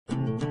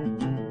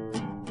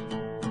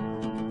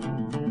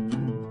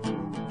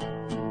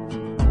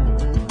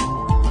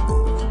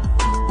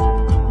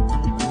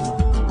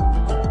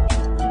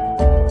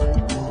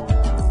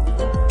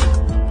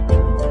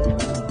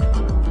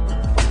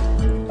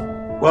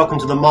Welcome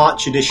to the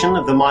March edition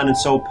of the Mind and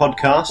Soul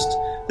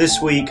podcast.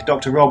 This week,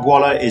 Dr. Rob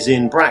Waller is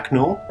in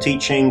Bracknell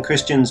teaching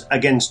Christians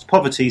Against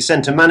Poverty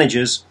Centre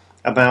managers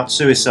about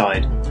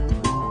suicide.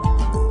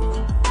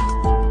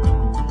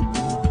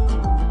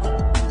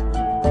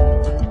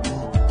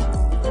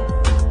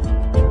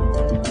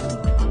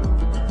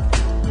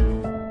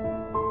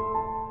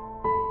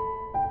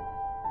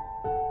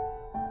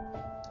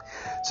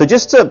 So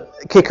just to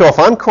kick off,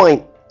 I'm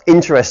quite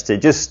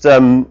interested,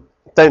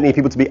 don't need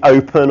people to be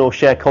open or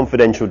share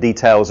confidential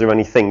details or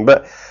anything,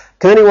 but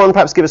can anyone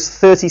perhaps give us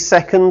 30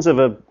 seconds of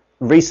a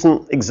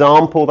recent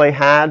example they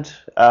had,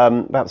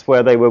 perhaps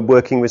where they were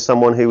working with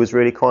someone who was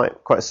really quite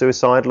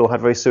suicidal or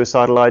had very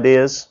suicidal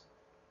ideas?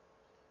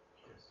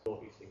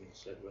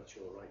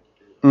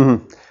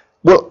 Mm-hmm.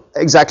 Well,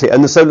 exactly,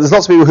 and so there's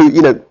lots of people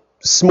who,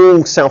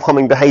 small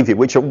self-harming behaviour,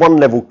 which at one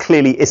level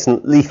clearly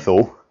isn't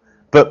lethal,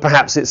 but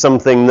perhaps it's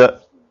something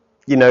that,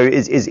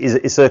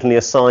 is certainly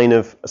a sign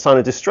of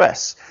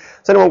distress.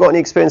 Has anyone got any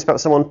experience about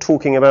someone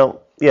talking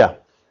about,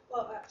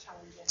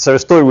 So a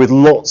story with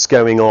lots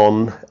going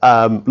on,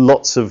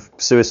 lots of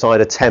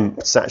suicide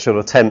attempts, actual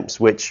attempts,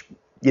 which,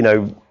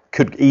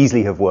 could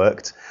easily have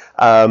worked.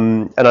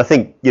 And I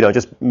think,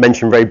 just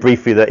mention very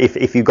briefly that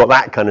if you've got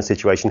that kind of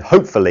situation,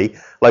 hopefully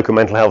local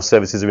mental health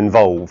services are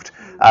involved.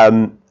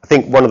 I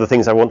think one of the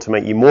things I want to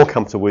make you more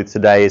comfortable with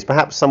today is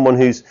perhaps someone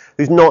who's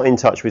not in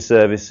touch with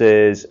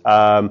services,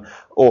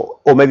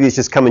 or maybe is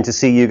just coming to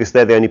see you because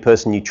they're the only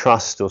person you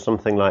trust or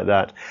something like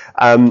that.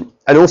 And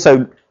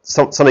also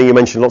something you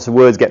mentioned, lots of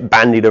words get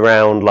bandied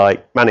around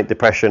like manic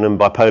depression and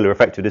bipolar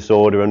affective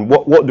disorder, and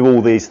what do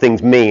all these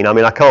things mean? I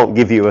mean, I can't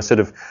give you a sort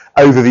of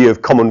overview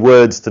of common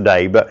words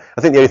today, but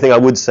I think the only thing I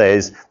would say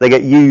is they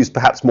get used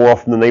perhaps more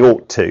often than they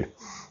ought to.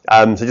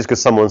 So just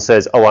because someone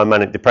says, oh, I'm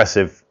manic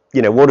depressive,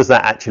 what does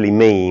that actually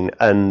mean?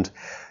 And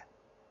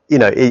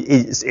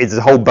it's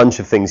a whole bunch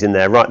of things in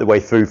there, right the way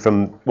through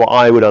from what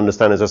I would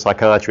understand as a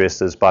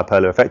psychiatrist as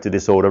bipolar affective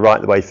disorder,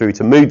 right the way through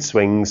to mood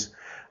swings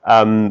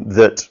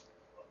that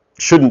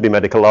shouldn't be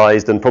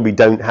medicalised and probably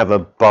don't have a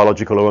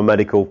biological or a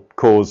medical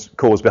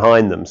cause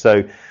behind them.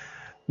 So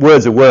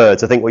words are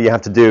words. I think what you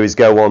have to do is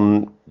go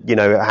on,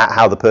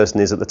 how the person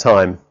is at the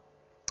time.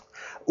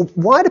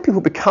 Why do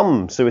people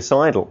become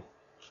suicidal?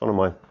 It's one of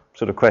my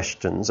sort of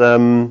questions.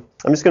 I'm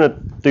just going to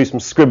do some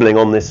scribbling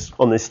on this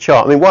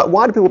chart. I mean,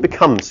 why do people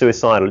become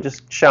suicidal?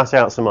 Just shout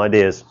out some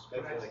ideas.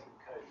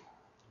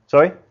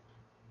 Sorry?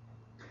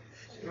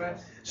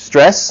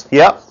 Stress.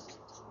 Yep.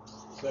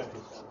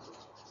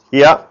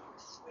 Yep.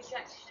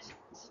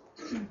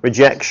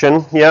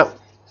 Rejection. Yep.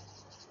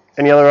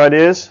 Any other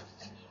ideas?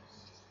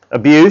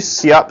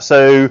 Abuse. Yep.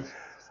 So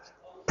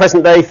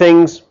present day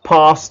things,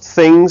 past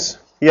things.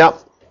 Yep.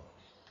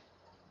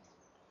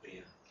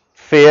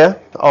 Fear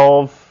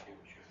of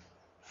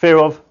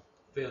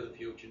the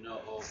future, no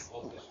hope.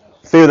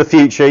 Fear of the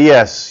future,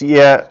 yes.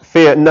 Yeah.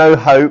 Fear, no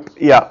hope.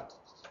 Yeah.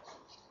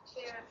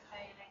 Fear of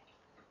failing.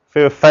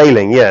 Fear of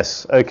failing,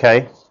 yes.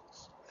 Okay.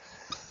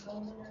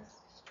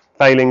 Loneliness.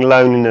 Failing,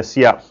 loneliness,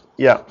 yeah.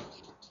 Yeah.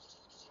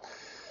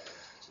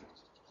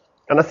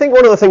 And I think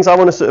one of the things I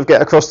want to sort of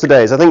get across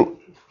today is I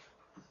think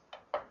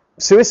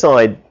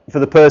suicide, for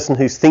the person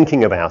who's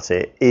thinking about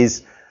it,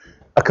 is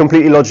a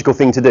completely logical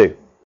thing to do.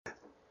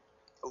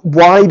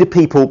 Why do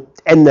people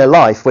end their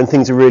life when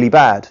things are really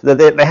bad?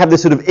 They have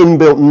this sort of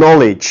inbuilt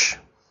knowledge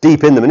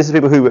deep in them, and this is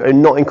people who are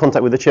not in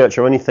contact with the church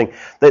or anything.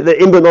 The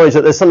inbuilt knowledge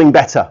that there's something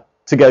better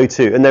to go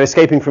to, and they're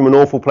escaping from an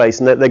awful place,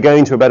 and they're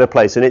going to a better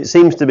place. And it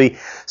seems to be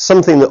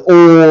something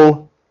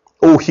that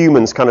all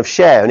humans kind of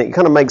share, and it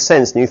kind of makes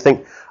sense. And you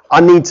think, I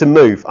need to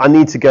move. I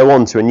need to go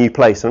on to a new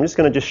place. And I'm just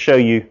going to just show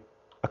you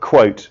a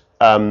quote.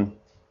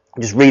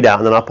 Just read out,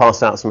 and then I'll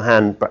pass out some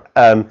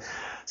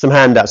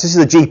handouts. This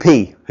is a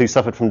GP who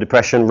suffered from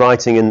depression,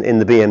 writing in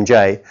the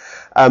BMJ.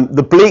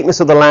 The bleakness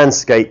of the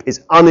landscape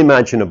is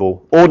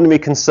unimaginable. Ordinary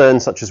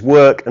concerns such as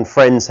work and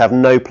friends have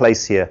no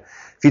place here.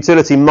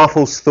 Futility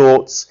muffles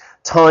thoughts,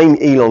 time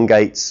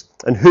elongates,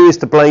 and who is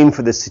to blame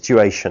for this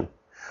situation?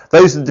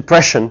 Those with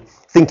depression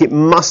think it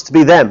must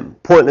be them,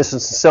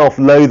 pointlessness and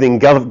self-loathing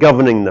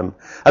governing them.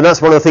 And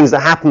that's one of the things that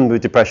happen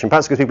with depression,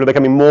 perhaps because people are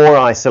becoming more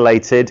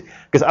isolated,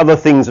 because other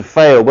things have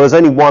failed. Well, there's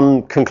only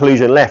one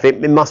conclusion left.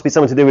 It must be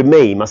something to do with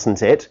me,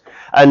 mustn't it?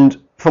 And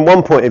from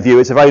one point of view,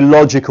 it's a very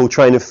logical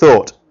train of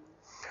thought.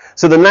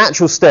 So the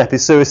natural step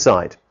is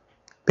suicide.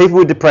 People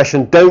with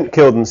depression don't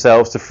kill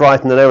themselves to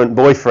frighten an errant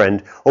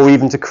boyfriend or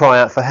even to cry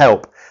out for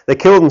help. They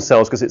kill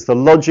themselves because it's the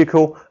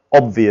logical,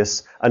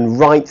 obvious and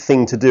right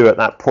thing to do at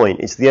that point.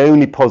 It's the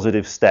only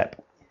positive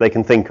step they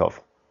can think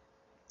of.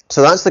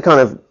 So that's the kind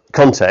of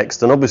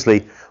context, and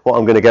obviously what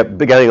I'm going to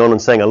be going on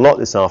and saying a lot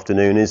this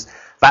afternoon is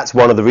that's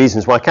one of the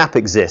reasons why CAP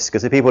exists,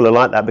 because if people are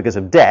like that because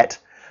of debt,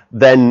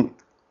 then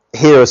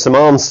here are some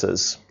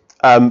answers.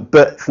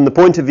 But from the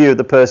point of view of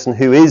the person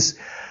who is,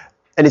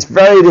 and it's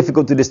very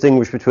difficult to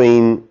distinguish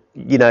between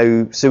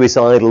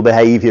suicidal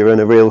behaviour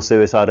and a real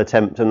suicide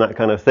attempt and that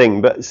kind of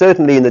thing. But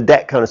certainly in the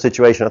debt kind of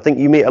situation, I think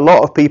you meet a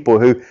lot of people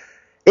who,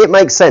 it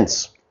makes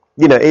sense.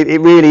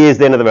 it really is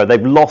the end of the road.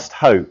 They've lost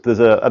hope.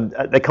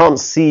 They can't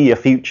see a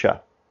future.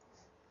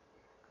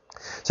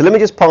 So let me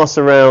just pass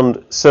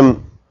around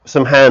some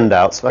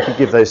handouts. If I could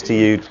give those to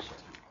you,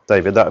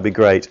 David, that would be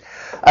great.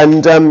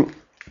 And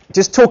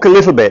just talk a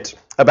little bit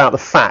about the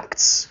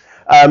facts.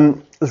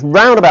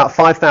 Around about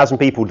 5,000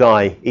 people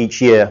die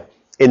each year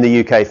in the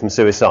UK from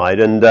suicide,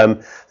 and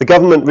the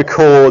government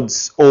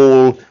records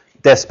all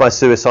deaths by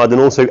suicide and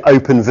also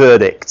open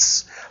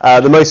verdicts.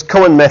 The most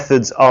common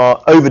methods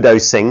are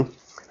overdosing,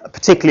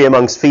 particularly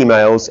amongst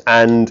females,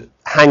 and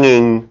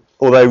hanging,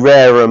 although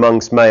rarer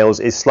amongst males,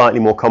 is slightly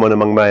more common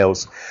among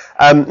males.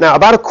 Now,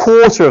 about a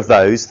quarter of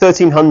those,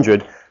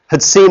 1,300,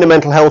 had seen a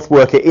mental health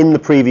worker in the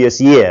previous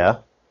year,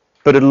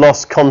 but had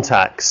lost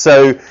contact.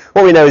 So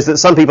what we know is that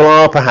some people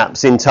are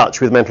perhaps in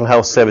touch with mental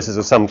health services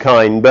of some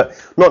kind, but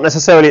not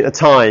necessarily at the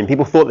time.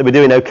 People thought they were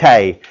doing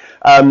okay.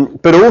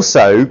 But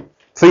also,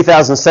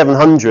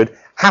 3,700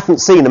 haven't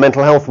seen a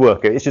mental health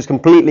worker. It's just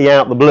completely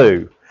out the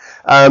blue.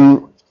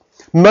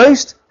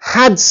 Most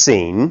had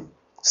seen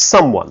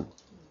someone,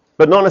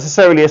 but not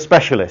necessarily a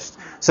specialist.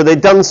 So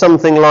they'd done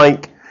something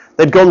like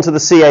they'd gone to the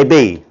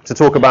CAB to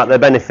talk about their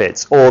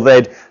benefits, or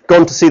they'd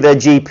gone to see their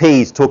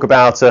GP to talk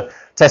about a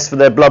test for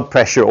their blood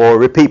pressure or a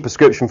repeat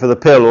prescription for the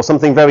pill or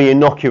something very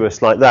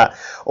innocuous like that.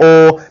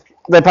 Or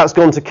they'd perhaps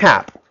gone to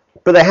CAP,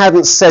 but they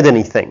hadn't said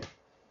anything.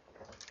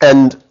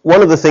 And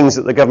one of the things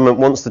that the government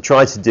wants to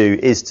try to do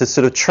is to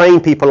sort of train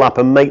people up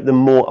and make them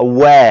more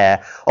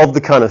aware of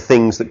the kind of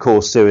things that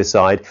cause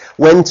suicide,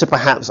 when to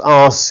perhaps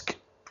ask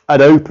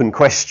an open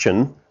question,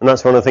 and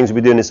that's one of the things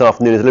we'll be doing this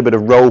afternoon, is a little bit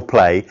of role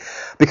play,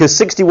 because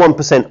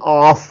 61%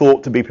 are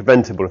thought to be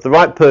preventable. If the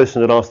right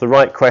person had asked the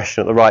right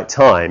question at the right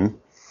time,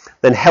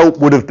 then help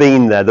would have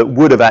been there that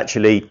would have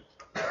actually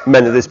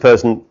meant that this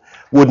person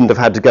wouldn't have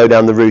had to go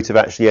down the route of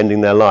actually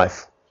ending their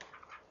life.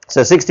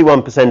 So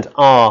 61%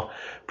 are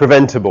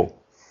preventable.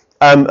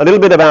 A little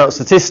bit about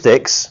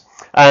statistics,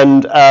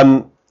 and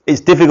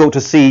it's difficult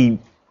to see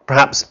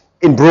perhaps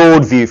in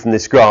broad view from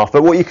this graph,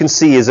 but what you can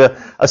see is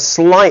a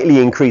slightly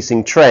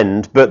increasing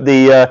trend, but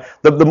the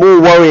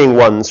more worrying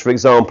ones, for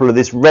example, are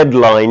this red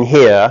line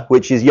here,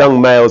 which is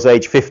young males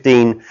aged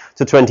 15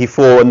 to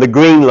 24, and the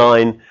green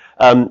line,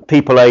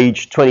 people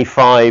aged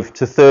 25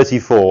 to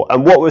 34.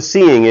 And what we're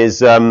seeing is,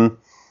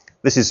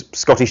 this is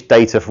Scottish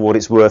data for what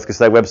it's worth, because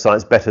their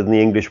website's better than the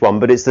English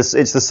one, but it's the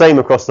same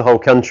across the whole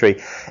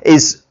country,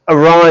 is a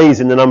rise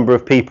in the number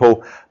of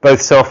people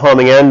both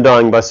self-harming and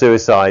dying by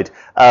suicide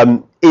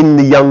in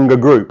the younger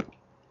group,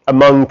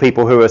 among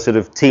people who are sort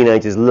of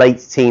teenagers,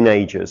 late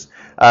teenagers.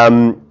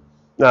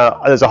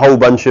 There's a whole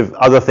bunch of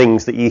other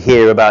things that you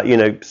hear about,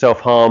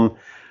 self-harm,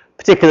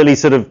 particularly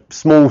sort of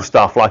small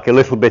stuff like a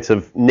little bit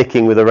of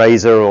nicking with a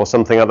razor or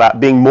something like that,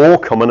 being more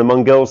common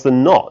among girls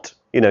than not,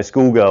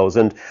 schoolgirls.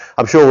 And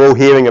I'm sure we're all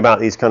hearing about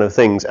these kind of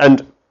things.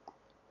 And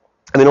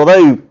I mean,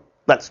 although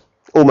that's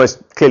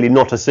almost clearly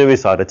not a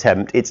suicide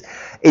attempt,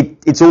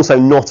 it's also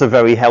not a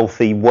very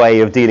healthy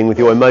way of dealing with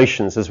your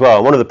emotions as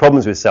well. One of the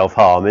problems with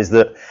self-harm is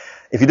that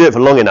if you do it for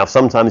long enough,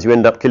 sometimes you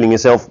end up killing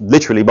yourself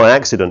literally by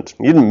accident.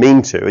 You didn't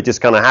mean to, it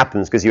just kind of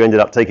happens because you ended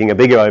up taking a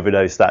bigger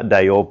overdose that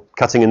day or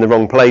cutting in the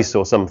wrong place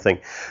or something.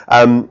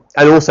 And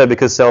also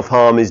because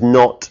self-harm is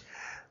not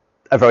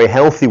a very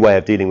healthy way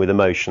of dealing with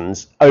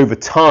emotions, over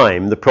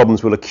time the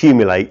problems will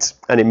accumulate,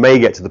 and it may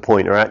get to the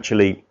point where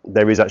actually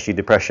there is actually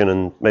depression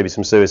and maybe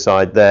some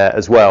suicide there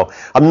as well.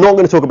 I'm not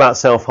going to talk about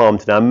self-harm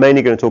today. I'm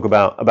mainly going to talk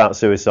about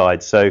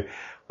suicide. So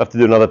I have to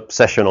do another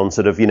session on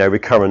sort of,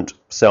 recurrent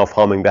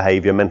self-harming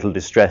behaviour, mental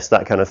distress,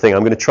 that kind of thing.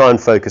 I'm going to try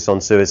and focus on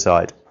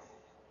suicide.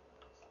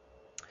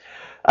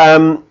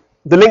 The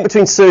link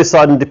between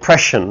suicide and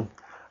depression,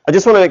 I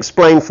just want to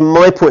explain from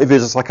my point of view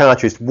as a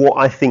psychiatrist what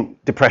I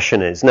think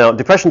depression is. Now,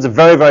 depression is a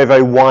very, very,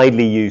 very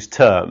widely used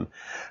term.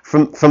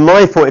 From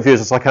my point of view as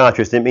a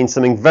psychiatrist, it means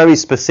something very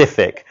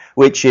specific,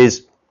 which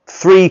is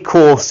 3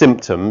 core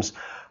symptoms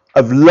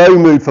of low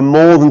mood for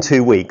more than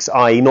 2 weeks,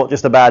 i.e. not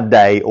just a bad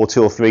day or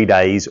 2 or 3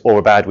 days or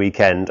a bad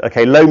weekend.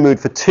 Okay, low mood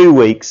for 2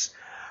 weeks,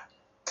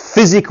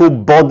 physical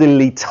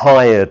bodily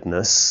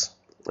tiredness,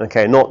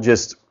 okay, not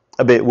just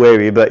a bit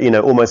weary, but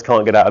almost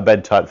can't get out of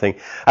bed type thing,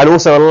 and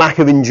also a lack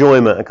of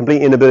enjoyment, a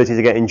complete inability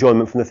to get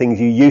enjoyment from the things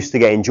you used to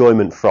get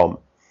enjoyment from,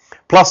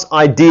 plus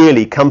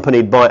ideally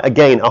accompanied by,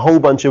 again, a whole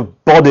bunch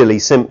of bodily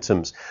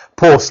symptoms: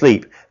 poor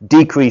sleep,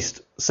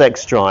 decreased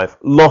sex drive,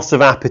 loss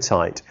of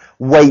appetite,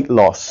 weight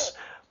loss,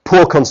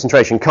 poor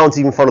concentration, can't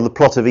even follow the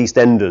plot of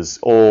EastEnders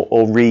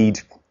or read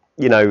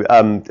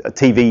a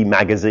TV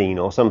magazine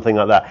or something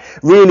like that.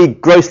 Really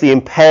grossly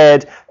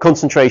impaired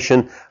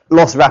concentration,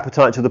 loss of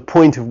appetite to the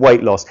point of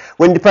weight loss.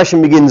 When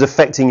depression begins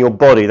affecting your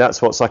body,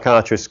 that's what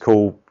psychiatrists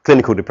call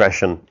clinical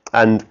depression,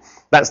 and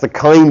that's the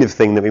kind of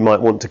thing that we might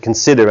want to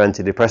consider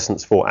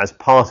antidepressants for as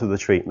part of the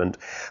treatment.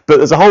 But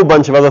there's a whole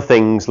bunch of other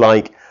things,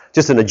 like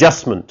just an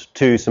adjustment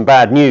to some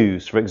bad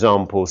news, for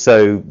example,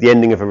 so the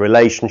ending of a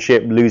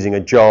relationship, losing a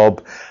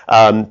job,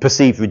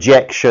 perceived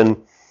rejection,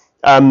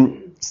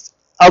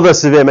 other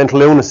severe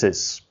mental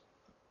illnesses,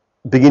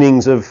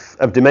 beginnings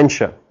of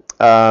dementia,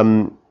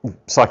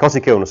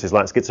 psychotic illnesses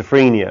like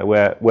schizophrenia,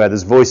 where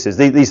there's voices.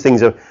 These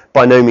things are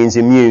by no means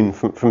immune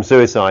from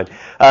suicide.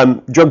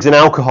 Drugs and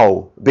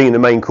alcohol being the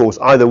main cause,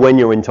 either when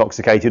you're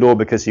intoxicated or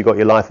because you got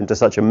your life into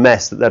such a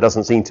mess that there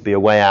doesn't seem to be a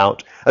way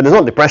out. And there's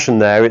not depression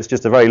there, it's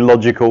just a very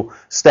logical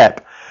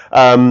step.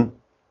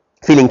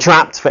 Feeling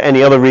trapped for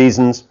any other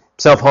reasons,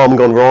 self-harm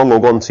gone wrong or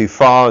gone too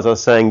far, as I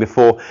was saying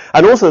before.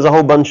 And also there's a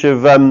whole bunch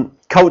of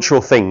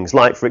cultural things,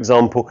 like, for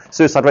example,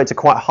 suicide rates are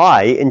quite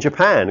high in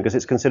Japan because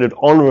it's considered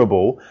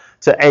honourable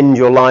to end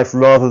your life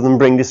rather than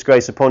bring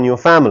disgrace upon your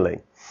family.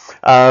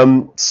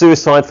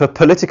 Suicide for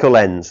political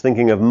ends,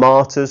 thinking of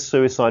martyrs,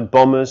 suicide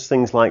bombers,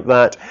 things like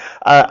that.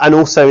 And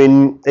also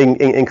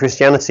in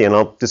Christianity, and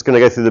I'm just going to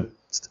go through the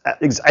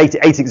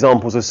eight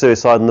examples of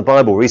suicide in the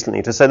Bible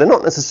recently to say they're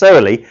not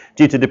necessarily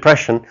due to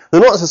depression, they're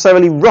not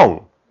necessarily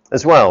wrong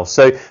as well.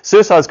 So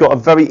suicide's got a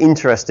very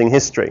interesting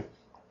history.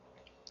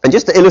 And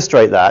just to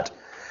illustrate that,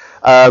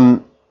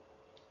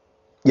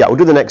 yeah, we'll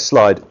do the next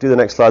slide. Do the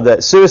next slide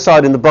there.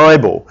 Suicide in the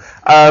Bible.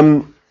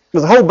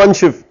 There's a whole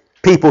bunch of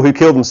people who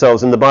killed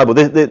themselves in the Bible.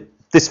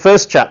 This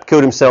first chap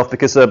killed himself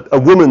because a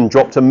woman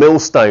dropped a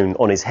millstone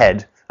on his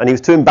head, and he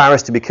was too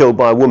embarrassed to be killed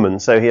by a woman,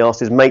 so he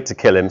asked his mate to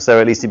kill him,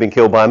 so at least he'd been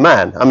killed by a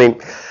man. I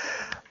mean,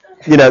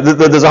 you know,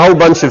 there's a whole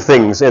bunch of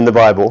things in the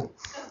Bible.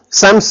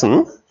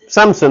 Samson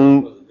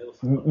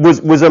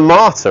was a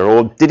martyr,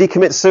 or did he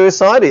commit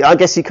suicide? I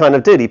guess he kind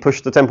of did. He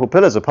pushed the temple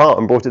pillars apart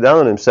and brought it down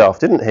on himself,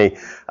 didn't he?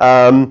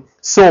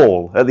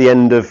 Saul at the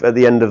end of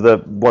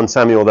the 1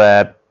 Samuel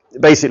there,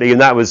 basically,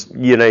 and that was,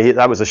 you know,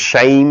 that was a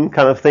shame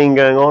kind of thing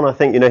going on. I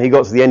think, you know, he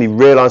got to the end, he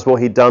realised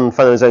what he'd done,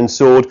 found his own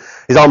sword.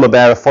 His armour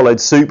bearer followed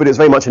suit, but it was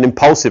very much an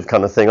impulsive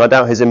kind of thing. I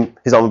doubt his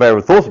armour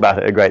bearer thought about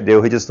it a great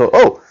deal. He just thought,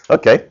 oh,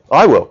 okay,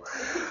 I will.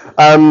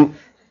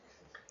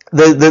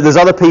 There's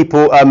other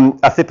people,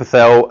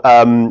 Ahithophel.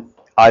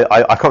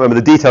 I can't remember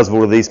the details of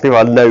all of these people.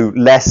 I know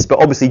less, but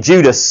obviously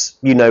Judas,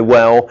 you know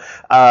well.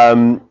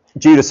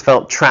 Judas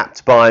felt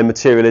trapped by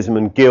materialism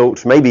and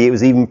guilt. Maybe it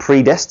was even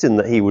predestined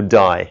that he would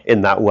die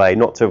in that way,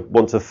 not to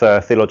want to throw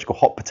a theological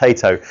hot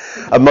potato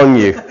among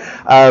you.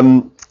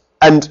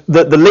 And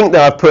the link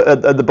that I've put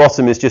at the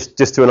bottom is just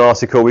to an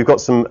article. We've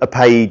got a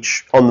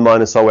page on the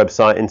Minor Soul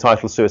website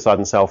entitled Suicide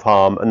and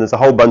Self-Harm, and there's a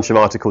whole bunch of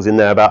articles in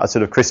there about a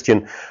sort of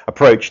Christian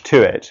approach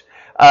to it.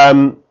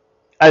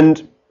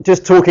 And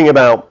just talking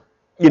about,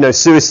 you know,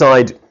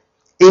 suicide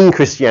in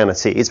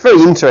Christianity, it's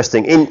very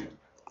interesting.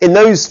 In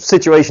those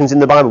situations in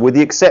the Bible, with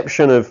the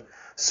exception of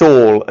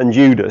Saul and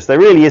Judas, there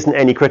really isn't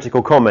any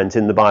critical comment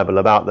in the Bible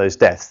about those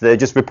deaths. They're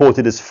just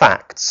reported as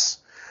facts.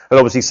 And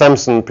obviously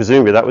Samson,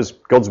 presumably, that was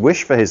God's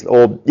wish for his,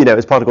 or, you know, it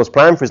was part of God's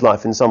plan for his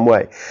life in some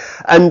way.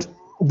 And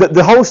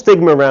the whole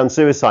stigma around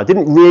suicide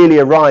didn't really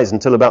arise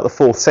until about the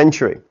 4th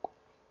century.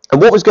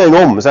 And what was going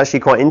on was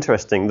actually quite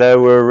interesting. There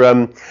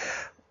were...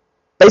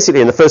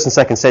 Basically, in the 1st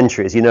and 2nd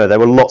centuries, you know, there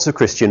were lots of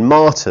Christian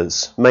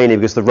martyrs, mainly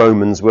because the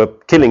Romans were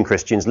killing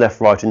Christians left,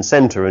 right and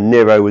centre, and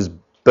Nero was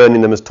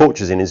burning them as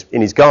torches in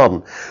his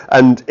garden.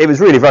 And it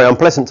was really a very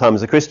unpleasant time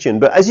as a Christian.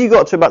 But as you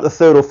got to about the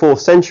 3rd or 4th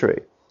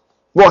century,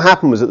 what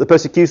happened was that the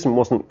persecution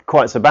wasn't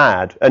quite so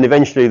bad, and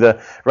eventually the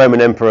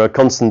Roman Emperor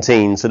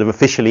Constantine sort of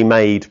officially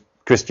made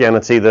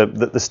Christianity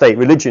the state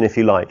religion, if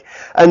you like.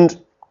 And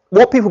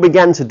what people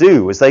began to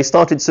do was they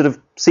started sort of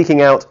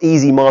seeking out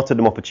easy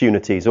martyrdom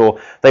opportunities, or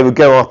they would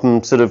go up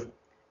and sort of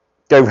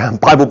go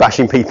around Bible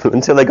bashing people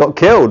until they got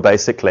killed,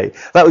 basically.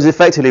 That was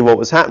effectively what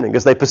was happening,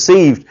 because they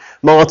perceived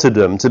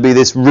martyrdom to be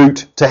this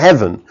route to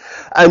heaven.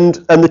 And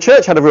the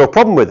church had a real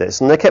problem with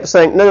this, and they kept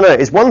saying, no,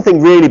 it's one thing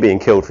really being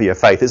killed for your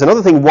faith, it's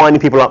another thing winding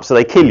people up so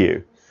they kill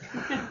you.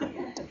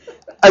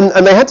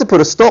 And they had to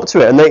put a stop to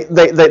it, and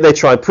they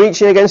tried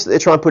preaching against it, they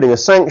tried putting a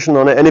sanction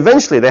on it, and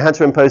eventually they had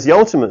to impose the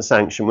ultimate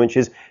sanction, which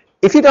is,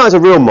 if you die as a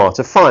real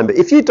martyr, fine, but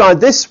if you die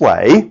this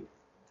way,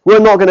 we're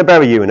not going to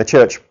bury you in a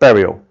church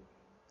burial,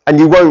 and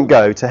you won't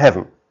go to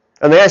heaven.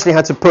 And they actually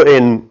had to put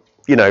in,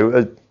 you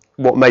know,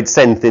 what made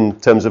sense in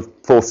terms of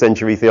 4th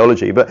century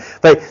theology, but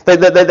they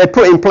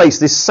put in place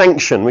this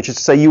sanction, which is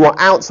to say you are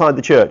outside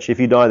the church if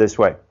you die this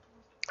way.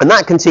 And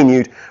that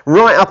continued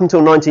right up until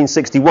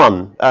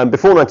 1961.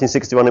 Before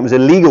 1961, it was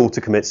illegal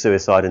to commit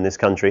suicide in this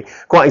country.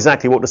 Quite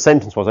exactly what the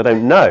sentence was, I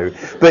don't know.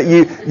 But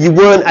you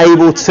weren't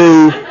able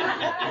to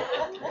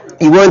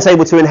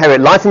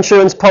inherit life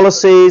insurance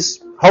policies,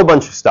 a whole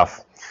bunch of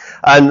stuff.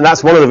 And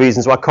that's one of the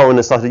reasons why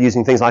coroners started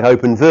using things like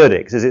open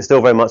verdicts, is it's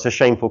still very much a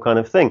shameful kind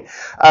of thing.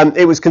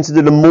 It was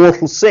considered a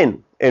mortal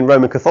sin in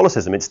Roman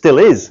Catholicism. It still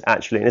is,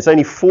 actually. And it's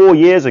only 4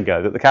 years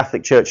ago that the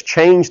Catholic Church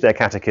changed their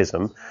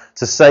catechism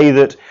to say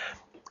that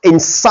in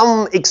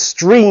some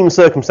extreme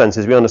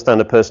circumstances, we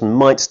understand a person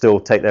might still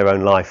take their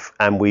own life,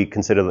 and we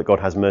consider that God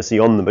has mercy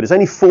on them. But it's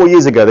only 4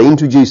 years ago they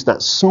introduced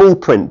that small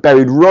print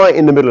buried right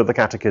in the middle of the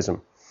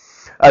catechism.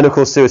 And of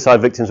course, suicide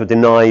victims were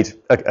denied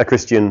a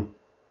Christian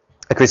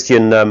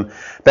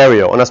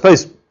burial. And I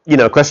suppose, you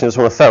know, a question I just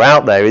want to throw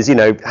out there is, you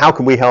know, how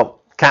can we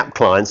help CAP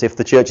clients if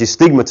the church is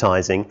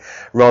stigmatising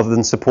rather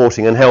than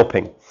supporting and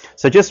helping?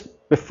 So just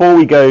before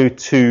we go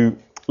to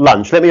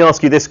lunch, let me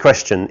ask you this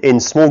question in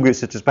small groups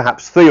such as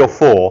perhaps 3 or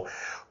 4.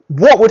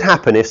 What would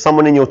happen if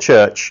someone in your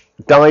church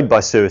died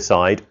by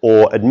suicide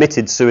or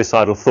admitted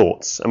suicidal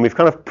thoughts? And we've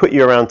kind of put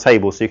you around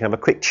tables so you can have a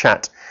quick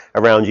chat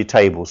around your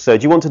table. So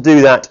do you want to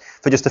do that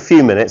for just a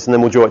few minutes and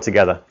then we'll draw it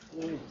together?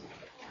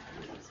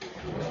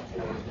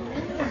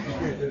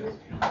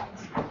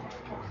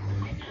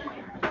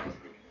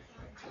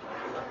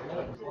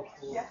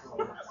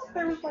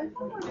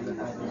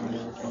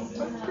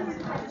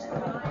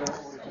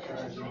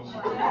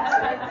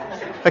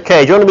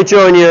 Okay, do you want to be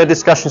drawing your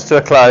discussions to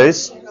a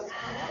close?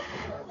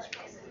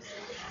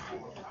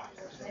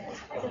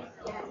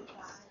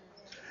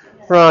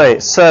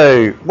 Right,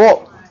 so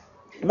what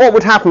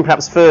would happen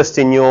perhaps first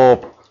in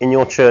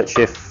your church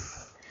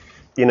if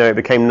it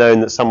became known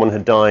that someone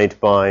had died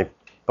by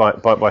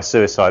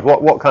suicide?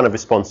 What kind of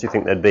response do you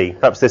think there'd be?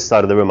 Perhaps this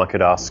side of the room I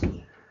could ask.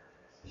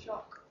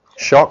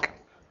 Shock?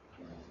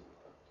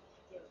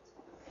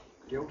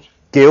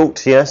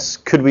 Guilt, yes.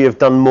 Could we have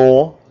done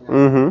more?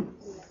 Mm-hmm.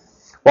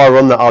 While we're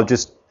on that, I'll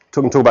just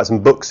talk about some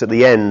books at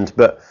the end,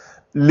 but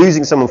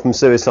losing someone from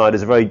suicide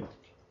is a very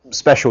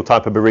special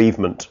type of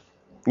bereavement,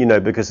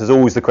 because there's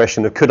always the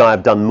question of could I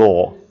have done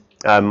more?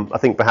 I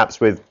think perhaps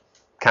with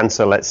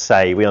cancer, let's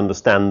say, we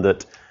understand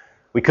that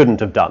we couldn't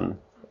have done,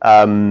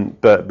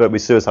 but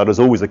with suicide, there's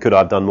always the could I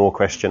have done more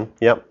question.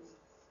 Yep.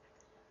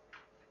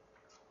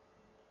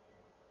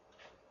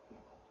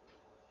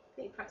 I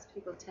think perhaps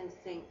people tend to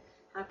think,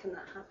 how can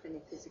that happen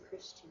if he's a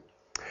Christian?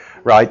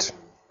 Right.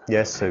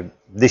 Yes, so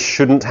this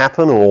shouldn't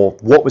happen, or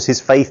what was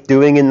his faith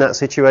doing in that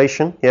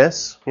situation?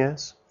 Yes. One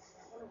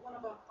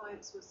of our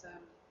clients was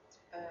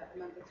a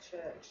member of the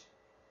church,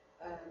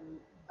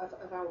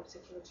 of our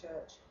particular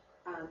church,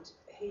 and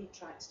he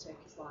tried to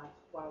take his life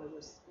while he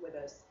was with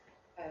us,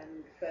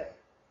 but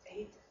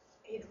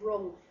he'd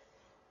rung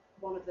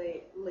one of the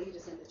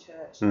leaders in the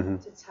church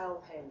to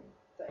tell him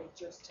that he'd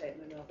just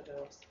taken an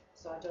overdose.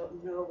 So I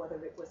don't know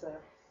whether it was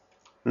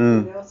you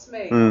know what I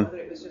mean? Or whether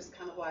it was just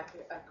kind of like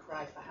a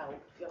cry for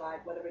help, if you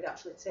like, whether he'd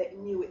actually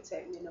knew it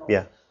taken enough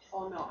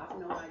or not, I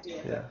have no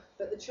idea. Yeah.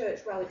 But the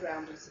church rallied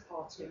round and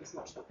supported him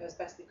as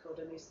best they could,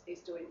 and he's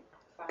doing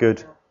fine Good.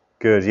 now.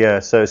 Good, yeah.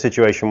 So a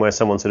situation where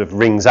someone sort of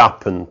rings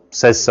up and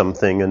says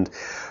something, and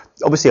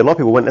obviously a lot of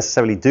people won't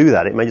necessarily do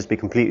that. It may just be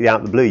completely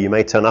out of the blue. You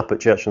may turn up at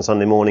church on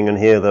Sunday morning and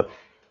hear that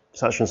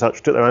such and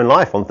such took their own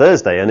life on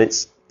Thursday, and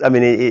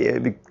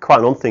it'd be quite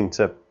an odd thing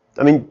to,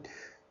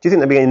 do you think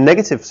there'd be any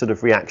negative sort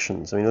of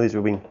reactions? These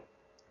have been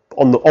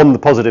on the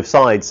positive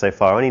side so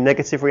far. Any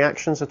negative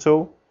reactions at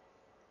all?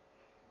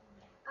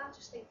 I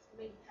just think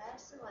for me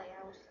personally,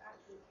 I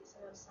think it's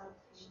an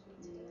unselfish thing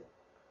to do.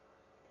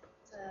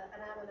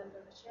 And I'm a member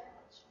of a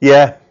church.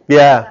 Yeah.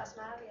 That's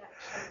my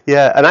reaction.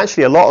 Yeah, and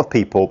actually a lot of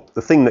people,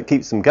 the thing that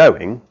keeps them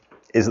going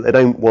is that they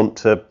don't want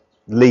to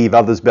leave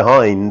others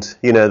behind.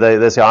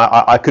 They say,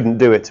 I couldn't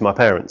do it to my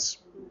parents.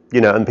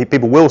 And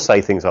people will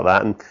say things like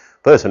that, and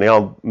personally,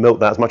 I'll milk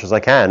that as much as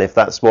I can if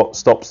that's what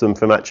stops them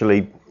from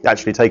actually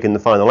taking the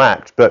final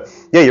act. But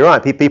yeah, you're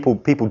right. People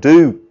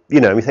do.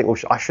 We think, well,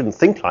 I shouldn't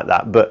think like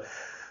that. But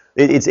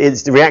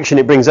it's the reaction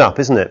it brings up,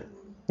 isn't it?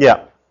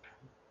 Yeah.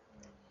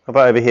 How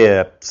about over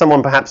here?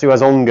 Someone perhaps who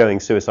has ongoing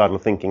suicidal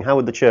thinking. How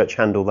would the church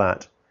handle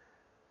that?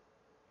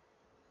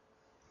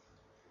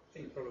 I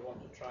think you probably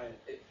want to try and,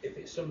 if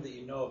it's something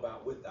you know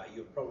about with that,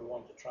 you'd probably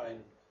want to try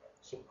and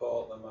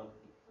support them and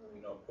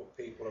put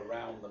people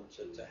around them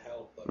to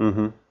help them.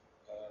 Mm-hmm.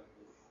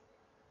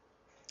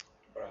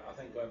 But I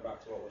think going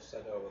back to what was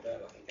said over there,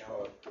 I think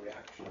our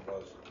reaction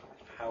was,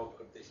 how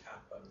could this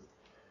happen?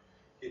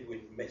 Did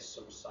we miss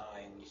some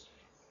signs?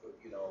 But,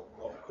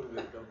 what could we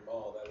have done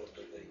more? There would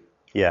be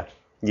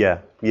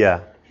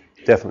Yeah,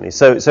 definitely.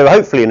 So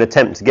hopefully an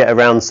attempt to get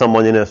around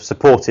someone in a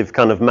supportive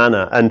kind of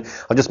manner. And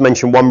I'll just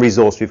mention one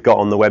resource we've got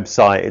on the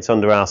website. It's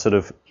under our sort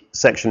of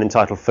section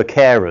entitled For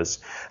Carers.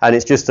 And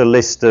it's just a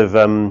list of,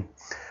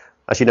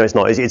 actually no it's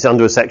not, it's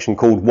under a section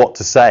called What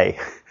to Say.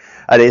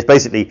 And it's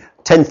basically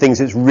 10 things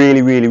that's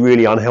really, really,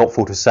 really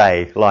unhelpful to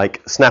say,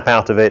 like snap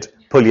out of it,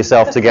 pull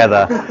yourself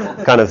together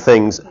kind of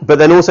things. But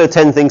then also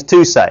 10 things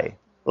to say,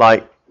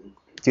 like,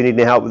 do you need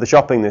any help with the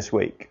shopping this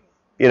week?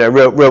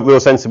 Real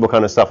sensible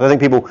kind of stuff. I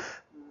think people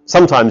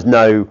sometimes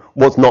know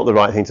what's not the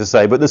right thing to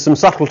say, but there's some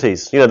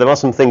subtleties. There are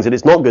some things that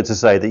it's not good to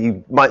say that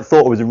you might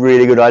thought was a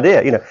really good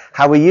idea.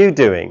 How are you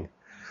doing?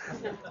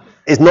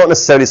 It's not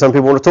necessarily something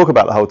people want to talk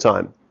about the whole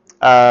time.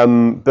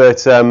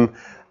 But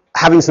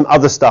having some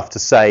other stuff to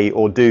say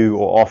or do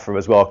or offer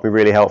as well can be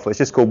really helpful. It's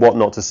just called What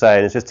Not to Say,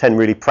 and it's just 10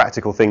 really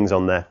practical things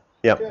on there.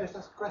 Yeah. Can I just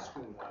ask a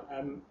question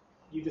on that?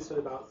 You just said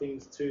about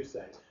things to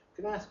say.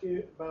 Can I ask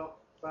you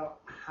about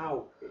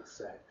how it's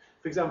said?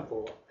 For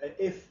example,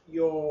 if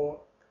you're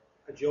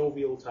a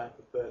jovial type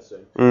of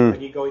person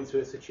and you go into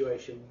a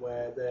situation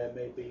where there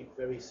may be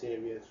very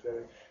serious,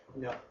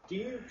 do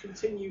you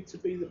continue to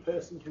be the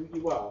person who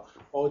you are,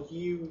 or do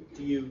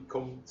you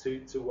come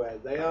to where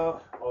they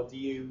are, or do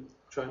you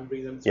try and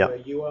bring them to where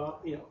you are?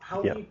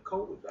 How do you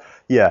cope with that?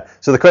 Yeah.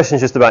 So the question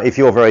is just about if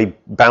you're a very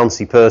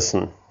bouncy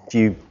person, do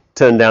you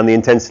turn down the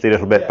intensity a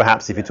little bit,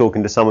 perhaps if you're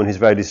talking to someone who's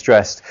very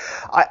distressed?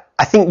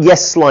 I think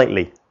yes,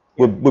 slightly.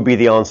 would be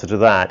the answer to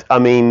that. I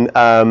mean,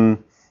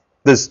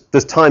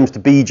 there's times to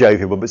be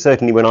jovial, but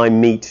certainly when I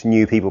meet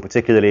new people,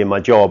 particularly in my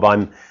job,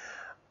 I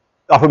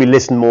probably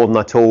listen more than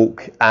I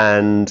talk,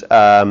 and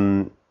I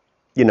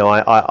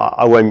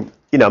won't.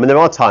 I mean, there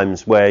are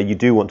times where you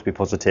do want to be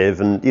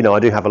positive, and I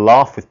do have a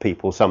laugh with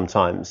people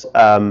sometimes,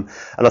 and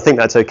I think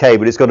that's okay,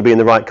 but it's got to be in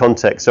the right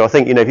context. So I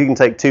think if you can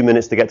take 2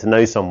 minutes to get to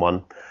know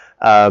someone,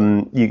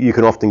 you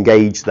can often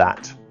gauge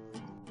that.